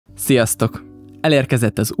Sziasztok!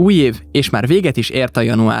 Elérkezett az új év, és már véget is ért a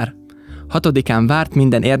január. 6-án várt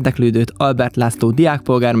minden érdeklődőt Albert László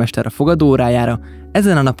diákpolgármester a fogadóórájára,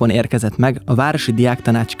 ezen a napon érkezett meg a Városi Diák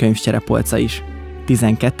Tanács könyvcserepolca is.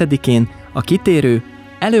 12-én a Kitérő,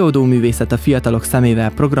 előadóművészet a fiatalok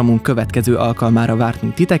szemével programunk következő alkalmára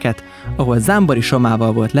vártunk titeket, ahol Zámbori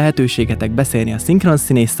Somával volt lehetőségetek beszélni a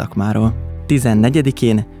szinkronszínész szakmáról.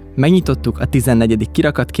 14-én megnyitottuk a 14.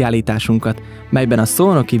 kirakatkiállításunkat, melyben a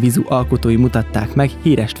szolnoki vizu alkotói mutatták meg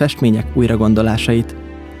híres festmények újragondolásait.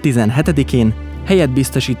 17-én helyet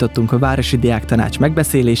biztosítottunk a Városi Diák Tanács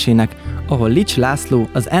megbeszélésének, ahol Lics László,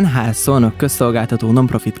 az NHS Szolnok közszolgáltató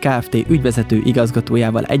nonprofit Kft. Ügyvezető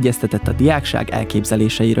igazgatójával egyeztetett a diákság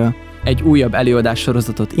elképzeléseiről. Egy újabb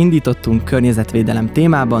előadássorozatot indítottunk környezetvédelem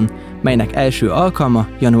témában, melynek első alkalma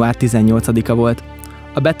január 18-a volt.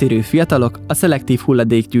 A betérő fiatalok a szelektív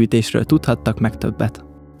hulladékgyűjtésről tudhattak meg többet.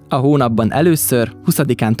 A hónapban először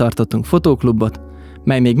 20-án tartottunk fotóklubot,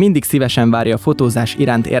 mely még mindig szívesen várja a fotózás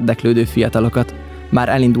iránt érdeklődő fiatalokat. Már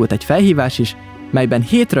elindult egy felhívás is, melyben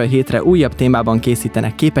hétről hétre újabb témában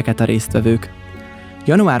készítenek képeket a résztvevők.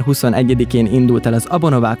 Január 21-én indult el az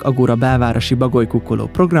Abonovák Agóra belvárosi bagolykukkoló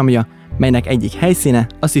programja, melynek egyik helyszíne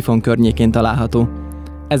a Szifon környékén található.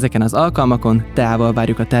 Ezeken az alkalmakon teával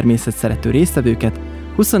várjuk a természetszerető résztvevőket,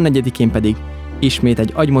 24-én pedig ismét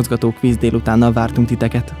egy agymozgató kvízdélutánnal vártunk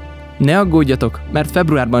titeket. Ne aggódjatok, mert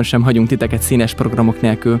februárban sem hagyunk titeket színes programok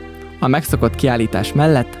nélkül. A megszokott kiállítás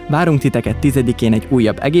mellett várunk titeket 10-én egy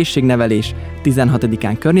újabb egészségnevelés,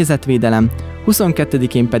 16-án környezetvédelem,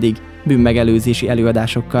 22-én pedig bűnmegelőzési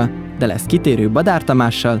előadásokkal, de lesz kitérő Badár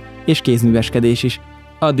Tamással és kézműveskedés is.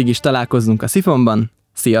 Addig is találkozzunk a Szifonban.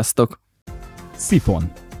 Sziasztok!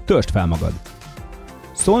 Szifon. Töltsd fel magad.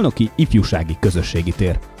 Szolnoki Ifjúsági Közösségi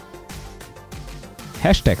tér.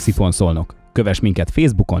 #Szifon Szolnok. Kövess minket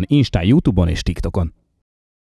Facebookon, Instán, YouTube-on és TikTokon.